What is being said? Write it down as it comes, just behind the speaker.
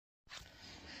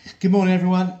Good morning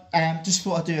everyone. Just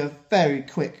thought I'd do a very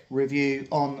quick review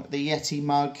on the YETI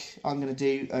mug. I'm going to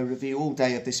do a review all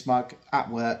day of this mug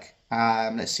at work.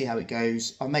 Let's see how it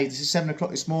goes. I made this at 7 o'clock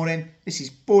this morning. This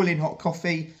is boiling hot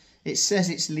coffee. It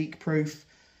says it's leak proof.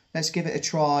 Let's give it a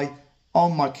try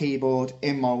on my keyboard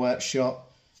in my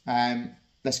workshop.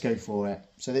 Let's go for it.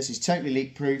 So this is totally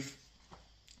leak proof,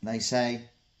 they say.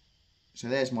 So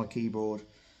there's my keyboard.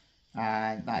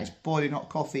 And that is boiling hot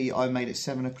coffee I made at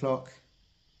 7 o'clock.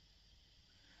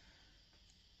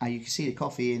 And you can see the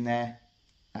coffee in there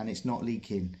and it's not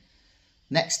leaking.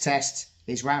 Next test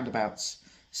is roundabouts.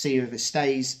 See if it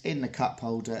stays in the cup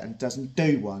holder and doesn't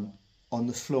do one on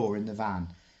the floor in the van.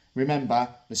 Remember,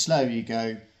 the slower you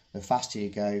go, the faster you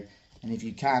go. And if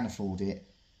you can afford it,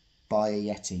 buy a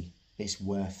YETI. It's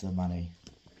worth the money.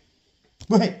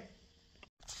 Wait.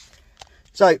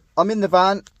 So, I'm in the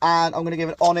van and I'm going to give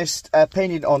an honest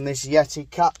opinion on this YETI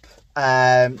cup.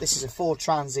 This is a Ford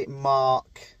Transit Mark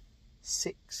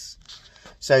 6.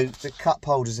 So the cup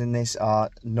holders in this are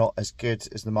not as good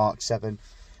as the Mark 7,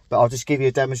 but I'll just give you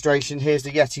a demonstration. Here's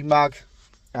the YETI mug.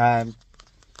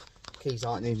 Keys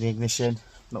aren't in the ignition,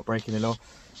 not breaking the law.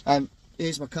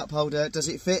 Here's my cup holder. Does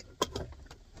it fit?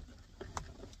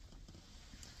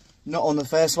 Not on the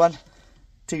first one,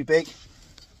 too big.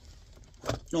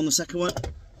 On the second one,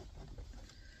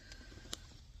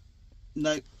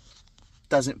 no,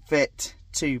 doesn't fit,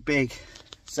 too big.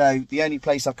 So the only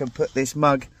place I can put this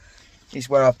mug is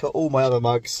where I've put all my other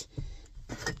mugs,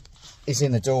 is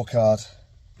in the door card.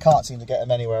 Can't seem to get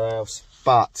them anywhere else,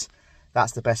 but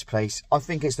that's the best place. I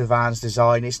think it's the van's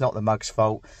design, it's not the mug's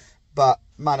fault. But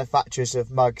manufacturers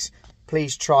of mugs,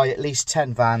 please try at least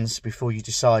 10 vans before you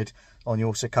decide on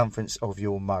your circumference of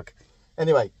your mug.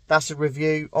 Anyway, that's a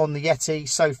review on the YETI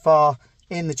so far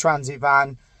in the transit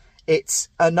van. It's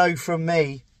a no from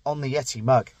me on the YETI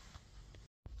mug.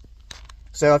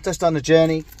 So I've just done the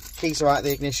journey, keys are out of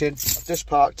the ignition, I've just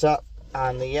parked up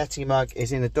and the YETI mug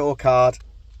is in the door card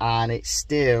and it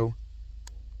still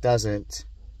doesn't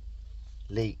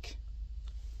leak.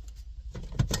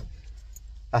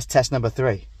 That's test number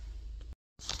 3.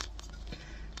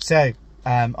 So,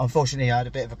 unfortunately I had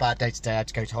a bit of a bad day today. I had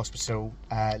to go to hospital,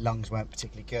 lungs weren't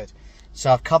particularly good.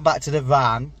 So I've come back to the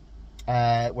van,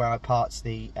 where I parked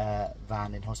the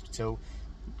van in hospital.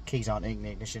 Keys aren't in the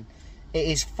ignition. It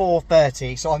is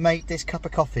 4:30, so I made this cup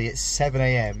of coffee at 7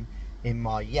 AM in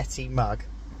my YETI mug.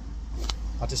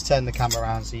 I'll just turn the camera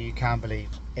around so you can believe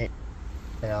it.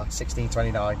 They are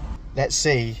 16:29. Let's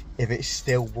see if it's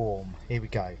still warm. Here we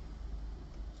go.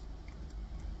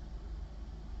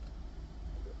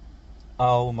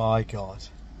 Oh my god,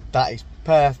 that is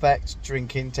perfect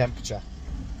drinking temperature.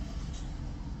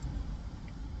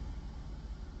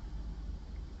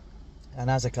 And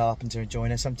as a carpenter and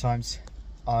joiner, sometimes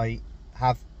I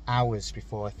have hours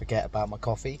before I forget about my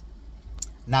coffee.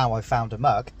 Now I've found a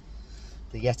mug,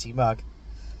 the YETI mug,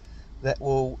 that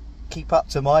will keep up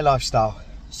to my lifestyle.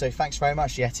 So thanks very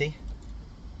much, YETI.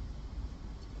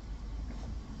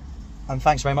 And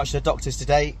thanks very much to the doctors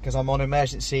today, because I'm on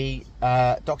emergency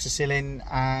doxycycline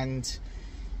and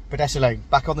prednisolone.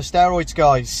 Back on the steroids,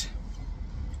 guys.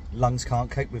 Lungs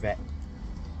can't cope with it.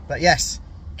 But yes,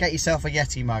 get yourself a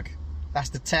YETI mug. That's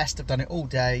the test. I've done it all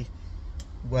day.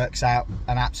 Works out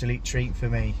an absolute treat for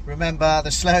me. Remember, the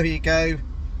slower you go,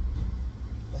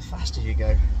 the faster you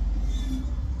go.